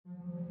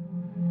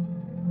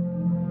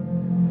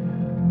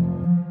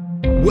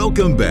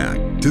Welcome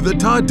back to the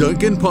Todd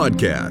Duncan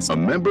Podcast, a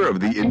member of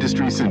the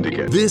Industry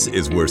Syndicate. This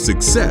is where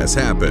success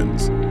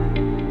happens.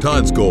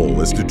 Todd's goal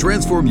is to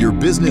transform your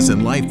business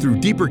and life through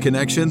deeper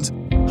connections,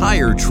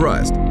 higher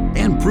trust,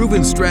 and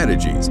proven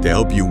strategies to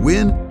help you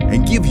win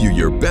and give you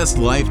your best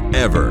life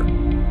ever.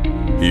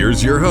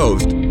 Here's your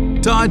host,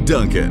 Todd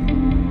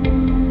Duncan.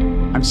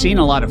 I'm seeing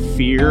a lot of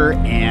fear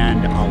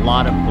and a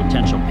lot of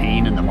potential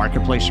pain in the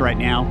marketplace right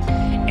now.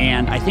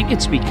 And I think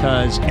it's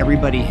because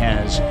everybody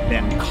has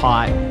been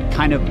caught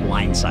kind of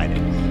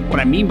blindsided. What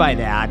I mean by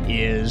that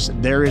is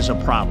there is a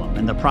problem.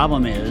 And the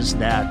problem is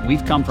that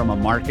we've come from a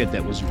market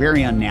that was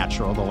very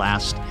unnatural the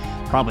last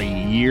probably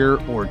year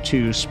or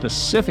two,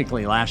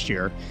 specifically last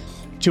year,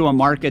 to a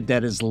market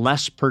that is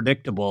less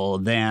predictable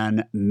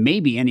than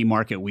maybe any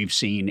market we've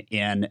seen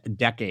in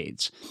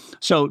decades.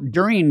 So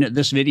during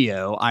this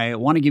video, I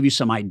want to give you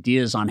some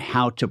ideas on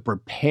how to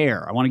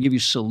prepare. I want to give you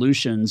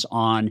solutions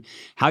on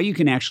how you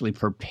can actually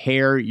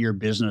prepare your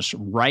business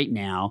right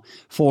now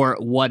for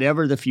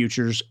whatever the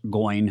future's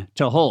going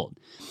to hold.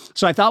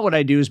 So I thought what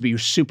I'd do is be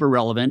super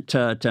relevant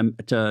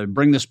to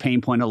bring this pain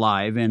point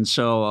alive. And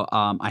so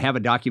I have a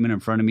document in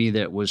front of me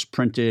that was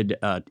printed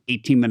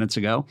 18 minutes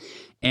ago.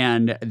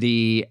 And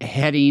the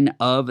heading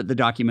of the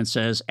document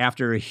says,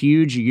 after a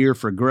huge year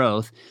for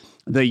growth,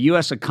 the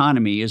U.S.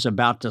 economy is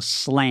about to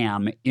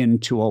slam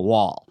into a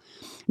wall.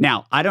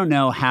 Now, I don't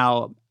know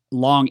how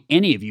long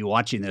any of you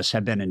watching this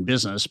have been in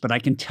business, but I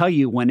can tell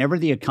you whenever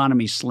the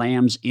economy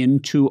slams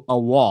into a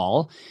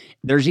wall,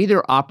 there's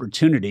either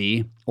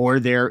opportunity or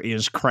there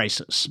is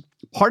crisis.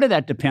 Part of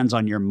that depends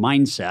on your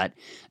mindset.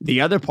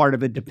 The other part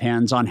of it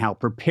depends on how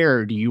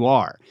prepared you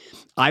are.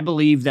 I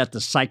believe that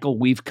the cycle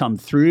we've come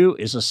through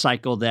is a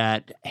cycle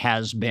that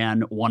has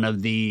been one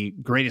of the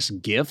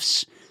greatest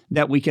gifts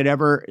that we could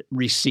ever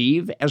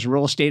receive as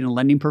real estate and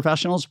lending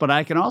professionals. But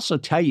I can also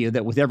tell you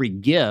that with every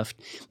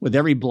gift, with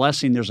every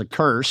blessing, there's a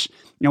curse.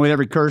 And with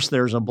every curse,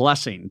 there's a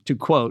blessing, to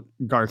quote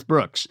Garth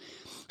Brooks.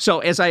 So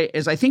as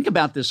I think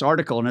about this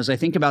article and as I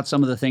think about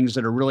some of the things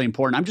that are really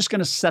important, I'm just going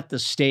to set the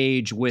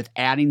stage with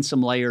adding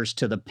some layers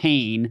to the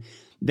pain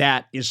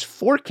that is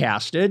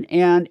forecasted,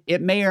 and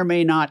it may or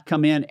may not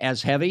come in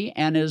as heavy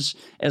and as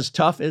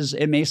tough as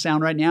it may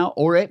sound right now,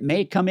 or it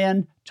may come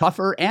in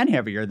tougher and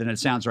heavier than it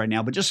sounds right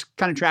now, but just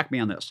kind of track me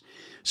on this.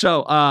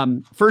 So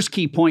first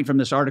key point from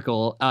this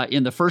article,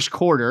 in the first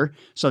quarter,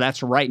 so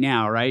that's right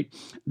now, right?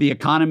 The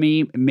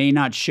economy may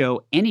not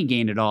show any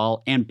gain at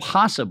all and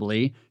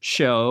possibly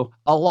show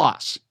a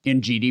loss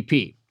in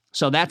GDP.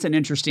 So that's an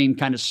interesting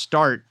kind of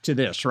start to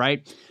this,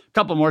 right?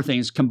 Couple more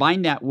things.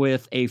 Combine that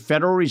with a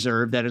Federal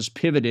Reserve that has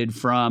pivoted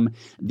from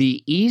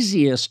the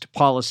easiest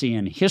policy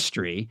in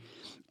history,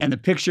 and the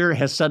picture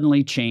has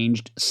suddenly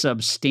changed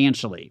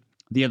substantially.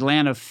 The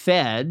Atlanta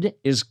Fed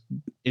is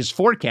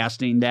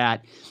forecasting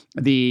that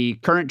the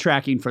current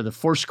tracking for the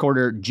first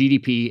quarter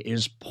GDP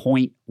is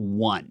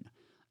 0.1.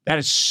 That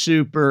is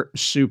super,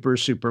 super,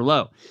 super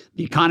low.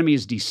 The economy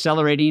is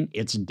decelerating.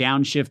 It's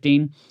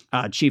downshifting.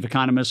 Chief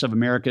economist of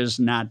America's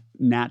not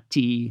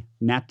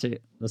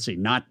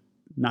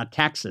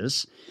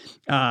Taxes.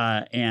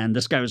 And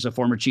this guy was a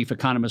former chief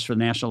economist for the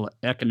National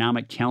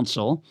Economic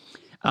Council.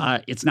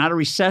 It's not a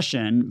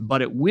recession,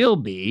 but it will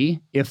be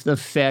if the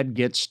Fed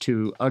gets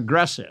too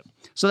aggressive.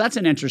 So that's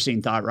an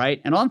interesting thought,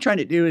 right? And all I'm trying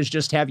to do is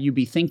just have you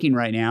be thinking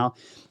right now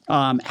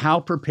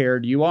how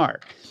prepared you are.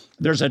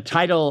 There's a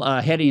title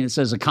heading that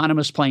says,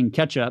 Economists Playing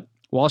Catch-Up.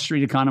 Wall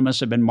Street economists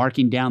have been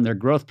marking down their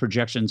growth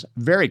projections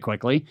very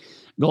quickly.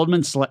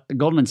 Goldman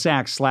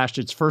Sachs slashed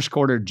its first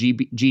quarter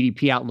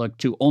GDP outlook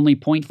to only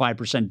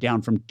 0.5%,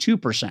 down from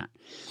 2%.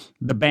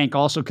 The bank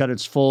also cut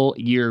its full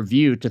year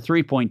view to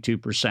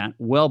 3.2%,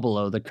 well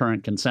below the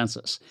current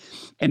consensus.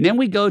 And then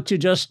we go to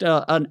just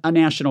a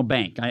national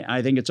bank.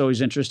 I think it's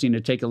always interesting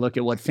to take a look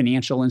at what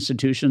financial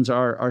institutions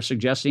are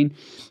suggesting.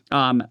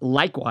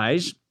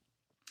 Likewise,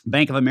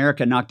 Bank of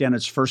America knocked down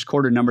its first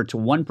quarter number to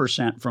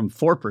 1% from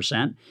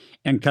 4%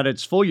 and cut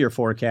its full year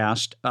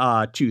forecast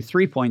to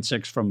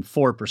 3.6 from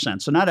 4%.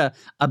 So not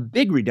a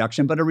big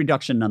reduction, but a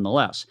reduction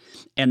nonetheless.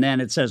 And then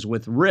it says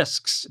with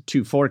risks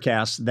to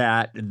forecast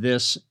that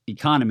this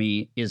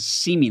economy is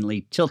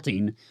seemingly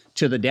tilting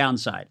to the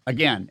downside.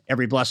 Again,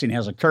 every blessing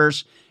has a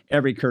curse.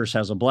 Every curse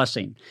has a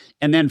blessing.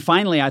 And then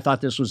finally, I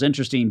thought this was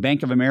interesting.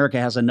 Bank of America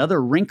has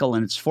another wrinkle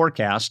in its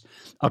forecast,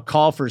 a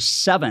call for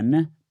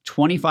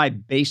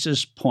 25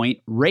 basis point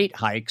rate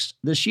hikes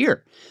this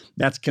year.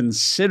 That's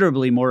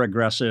considerably more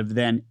aggressive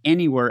than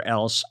anywhere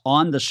else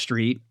on the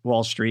street,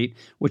 Wall Street,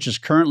 which is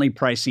currently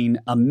pricing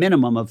a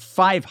minimum of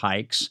 5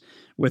 hikes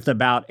with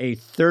about a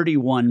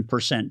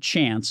 31%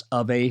 chance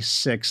of a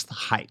 6th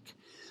hike.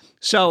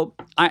 So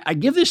I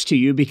give this to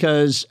you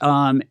because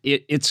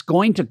it's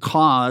going to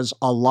cause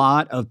a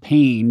lot of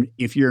pain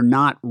if you're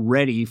not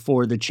ready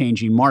for the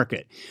changing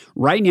market.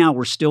 Right now,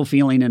 we're still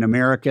feeling in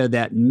America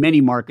that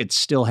many markets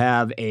still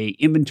have a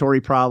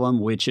inventory problem,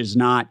 which is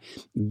not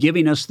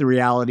giving us the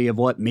reality of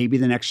what maybe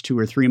the next 2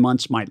 or 3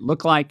 months might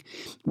look like.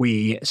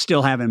 We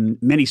still have in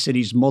many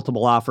cities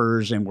multiple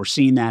offers, and we're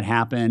seeing that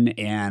happen.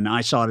 And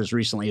I saw it as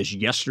recently as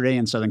yesterday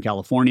in Southern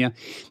California.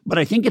 But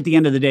I think at the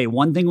end of the day,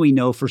 one thing we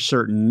know for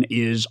certain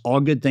is all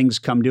good things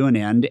come to an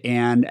end,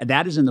 and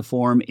that is in the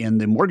form in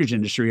the mortgage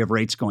industry of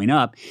rates going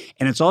up,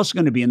 and it's also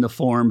going to be in the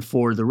form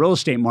for the real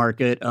estate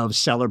market of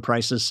seller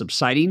prices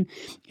subsiding,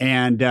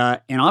 and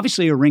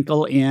obviously a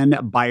wrinkle in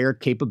buyer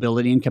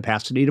capability and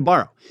capacity to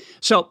borrow.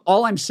 So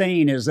all I'm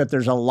saying is that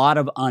there's a lot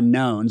of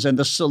unknowns, and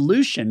the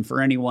solution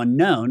for anyone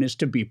known is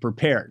to be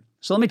prepared.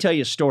 So let me tell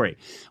you a story.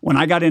 When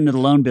I got into the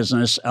loan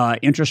business,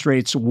 interest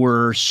rates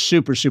were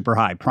super, super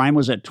high. Prime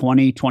was at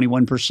 20,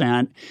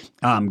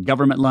 21%.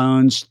 Government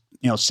loans,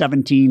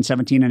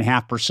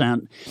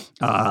 17.5%,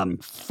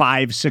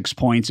 5-6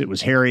 points. It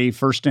was hairy.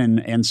 First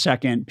and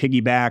second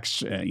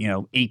piggybacks,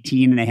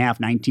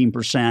 18.5%,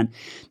 19%.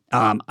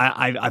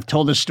 I've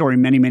told this story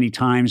many, many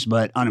times,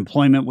 but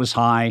unemployment was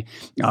high.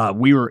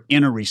 We were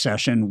in a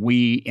recession.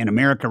 We in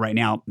America right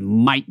now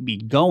might be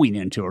going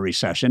into a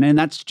recession, and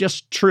that's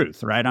just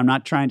truth, right? I'm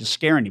not trying to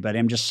scare anybody.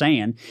 I'm just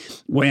saying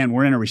when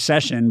we're in a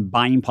recession,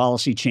 buying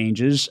policy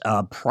changes,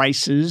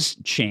 prices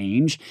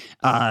change,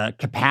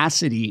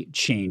 capacity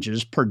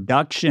changes,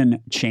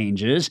 production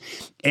changes,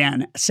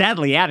 and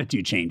sadly,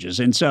 attitude changes.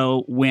 And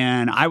so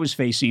when I was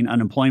facing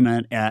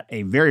unemployment at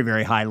a very,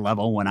 very high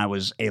level when I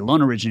was a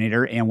loan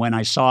originator, and when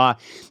I saw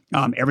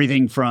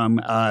everything from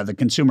the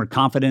consumer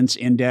confidence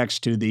index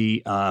to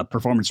the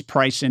performance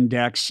price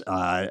index,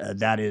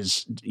 that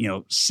is,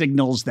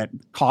 signals that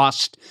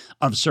cost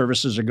of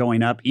services are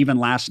going up. Even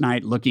last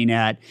night, looking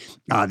at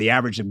the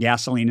average of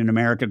gasoline in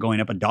America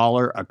going up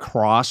 $1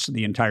 across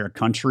the entire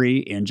country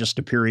in just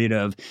a period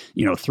of,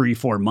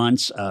 3-4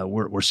 months.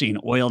 We're seeing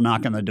oil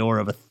knock on the door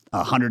of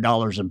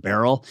 $100 a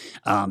barrel.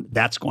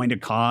 That's going to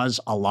cause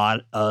a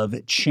lot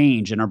of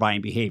change in our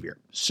buying behavior.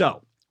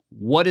 So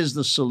what is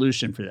the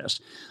solution for this?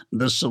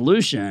 The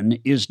solution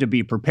is to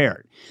be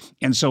prepared.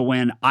 And so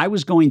when I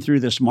was going through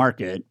this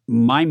market,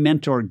 my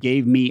mentor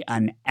gave me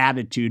an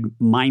attitude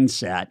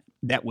mindset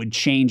that would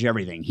change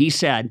everything. He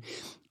said,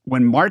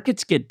 when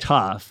markets get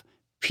tough,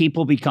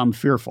 people become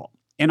fearful.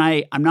 And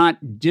I'm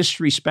not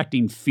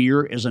disrespecting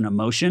fear as an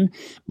emotion,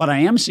 but I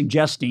am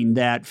suggesting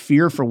that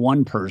fear for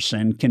one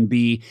person can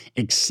be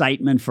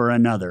excitement for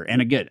another.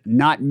 And again,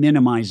 not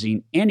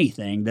minimizing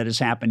anything that has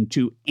happened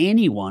to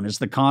anyone as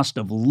the cost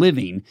of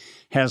living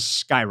has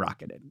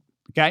skyrocketed.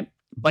 Okay?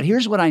 But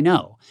here's what I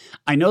know.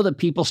 I know that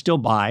people still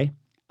buy.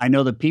 I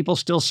know that people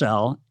still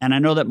sell, and I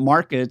know that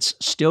markets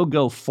still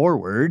go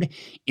forward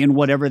in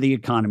whatever the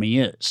economy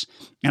is.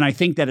 And I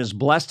think that as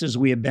blessed as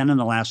we have been in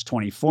the last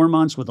 24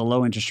 months with a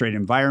low interest rate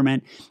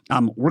environment,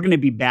 we're going to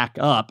be back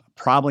up,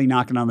 probably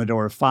knocking on the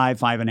door of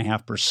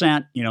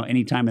 5.5%,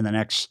 anytime in the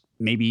next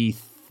maybe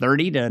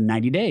 30 to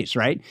 90 days,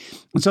 right?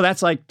 And so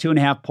that's like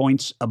 2.5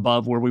 points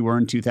above where we were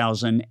in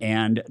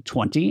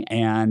 2020,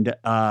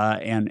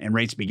 and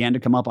rates began to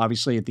come up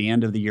obviously at the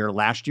end of the year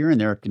last year, and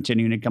they're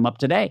continuing to come up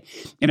today.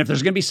 And if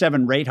there's going to be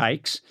 7 rate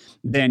hikes,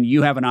 then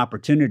you have an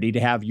opportunity to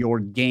have your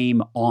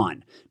game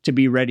on, to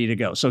be ready to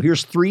go. So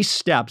here's 3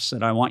 steps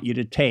that I want you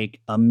to take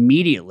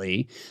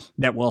immediately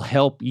that will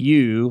help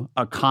you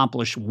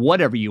accomplish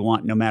whatever you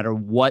want, no matter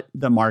what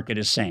the market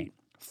is saying.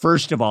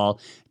 First of all,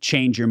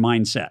 change your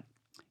mindset.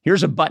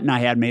 Here's a button I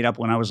had made up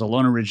when I was a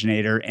loan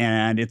originator,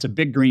 and it's a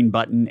big green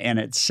button, and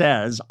it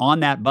says on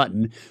that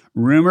button,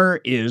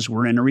 rumor is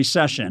we're in a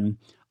recession.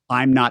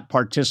 I'm not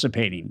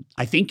participating.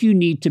 I think you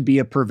need to be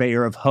a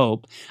purveyor of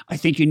hope. I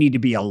think you need to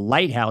be a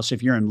lighthouse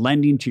if you're in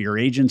lending to your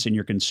agents and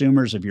your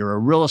consumers, if you're a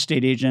real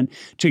estate agent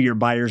to your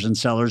buyers and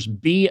sellers.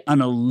 Be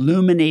an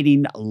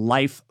illuminating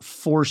life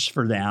force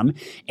for them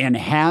and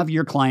have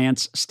your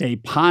clients stay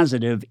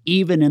positive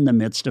even in the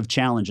midst of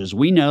challenges.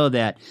 We know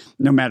that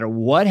no matter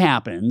what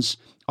happens,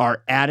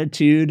 our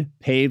attitude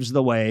paves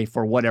the way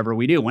for whatever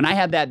we do. When I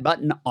had that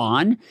button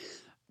on,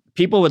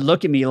 people would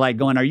look at me like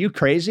going, "Are you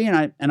crazy?"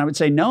 And I would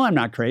say, "No, I'm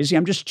not crazy.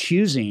 I'm just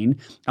choosing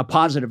a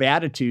positive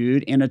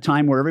attitude in a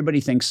time where everybody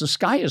thinks the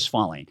sky is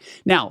falling."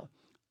 Now,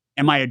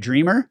 am I a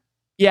dreamer?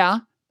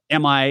 Yeah.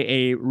 Am I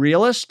a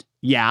realist?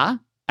 Yeah.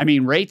 I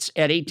mean, rates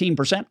at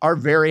 18% are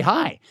very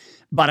high.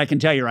 But I can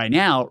tell you right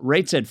now,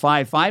 rates at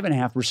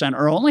 5.5%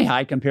 are only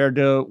high compared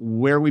to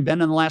where we've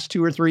been in the last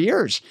 2 or 3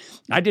 years.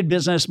 I did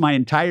business my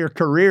entire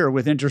career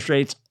with interest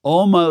rates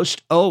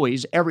almost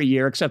always every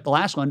year, except the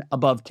last one,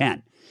 above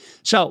 10.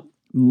 So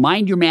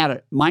mind your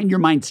mindset.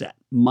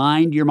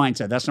 Mind your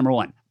mindset. That's number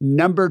one.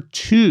 Number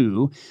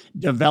 2,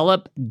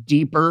 develop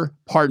deeper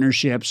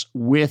partnerships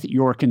with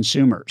your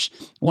consumers.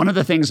 One of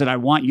the things that I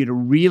want you to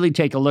really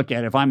take a look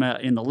at, if I'm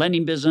in the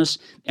lending business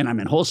and I'm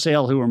in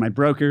wholesale, who are my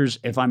brokers?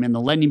 If I'm in the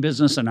lending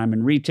business and I'm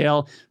in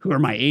retail, who are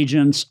my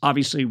agents?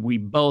 Obviously, we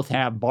both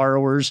have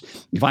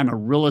borrowers. If I'm a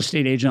real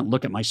estate agent,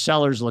 look at my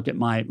sellers, look at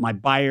my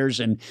buyers,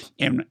 and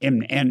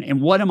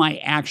what am I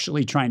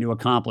actually trying to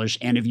accomplish?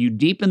 And if you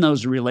deepen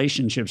those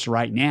relationships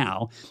right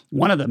now,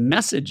 one of the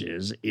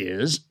messages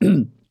is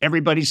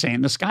everybody's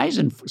saying the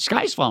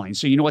sky's falling.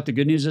 So you know what the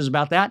good news is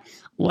about that?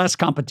 Less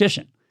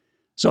competition.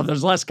 So if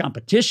there's less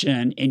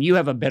competition and you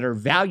have a better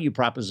value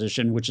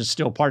proposition, which is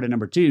still part of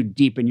number 2,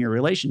 deepen your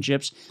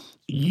relationships,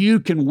 you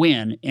can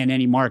win in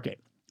any market.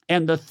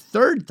 And the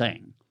third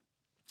thing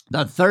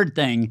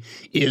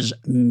is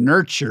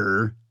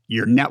nurture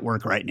your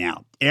network right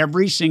now.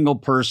 Every single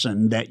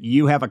person that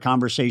you have a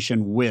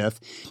conversation with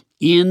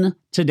in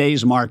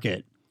today's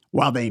market,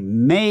 while they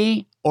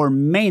may or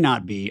may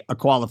not be a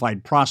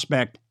qualified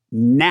prospect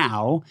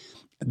now,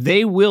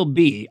 they will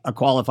be a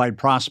qualified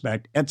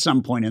prospect at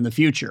some point in the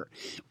future.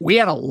 We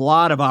had a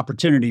lot of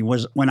opportunity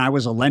when I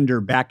was a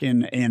lender back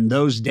in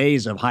those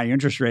days of high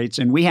interest rates,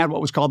 and we had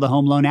what was called the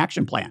Home Loan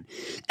Action Plan.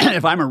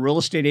 If I'm a real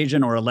estate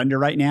agent or a lender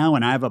right now,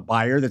 and I have a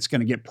buyer that's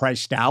going to get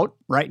priced out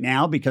right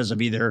now because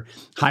of either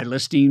high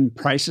listing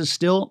prices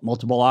still,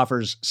 multiple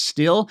offers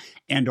still,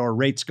 and or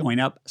rates going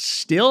up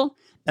still,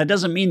 that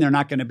doesn't mean they're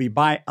not going to be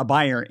a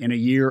buyer in a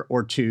year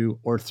or 2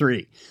 or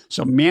 3.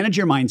 So manage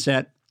your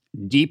mindset,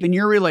 deepen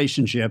your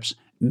relationships,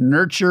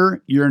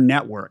 nurture your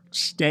network,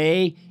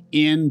 stay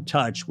in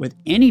touch with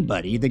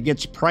anybody that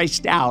gets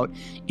priced out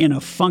in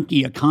a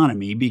funky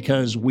economy,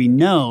 because we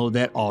know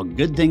that all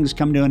good things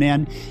come to an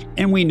end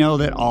and we know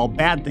that all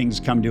bad things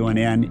come to an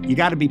end. You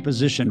got to be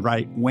positioned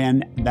right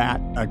when that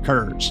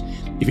occurs.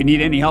 If you need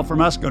any help from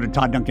us, go to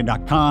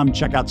toddduncan.com.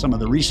 Check out some of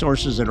the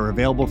resources that are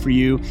available for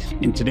you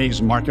in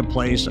today's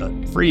marketplace,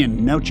 free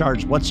and no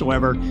charge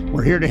whatsoever.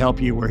 We're here to help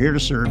you. We're here to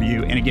serve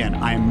you. And again,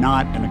 I am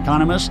not an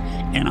economist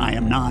and I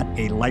am not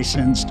a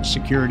licensed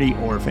security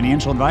or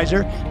financial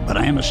advisor, but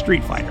I am a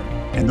street fighter.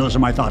 And those are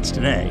my thoughts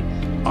today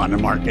on a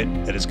market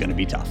that is going to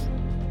be tough.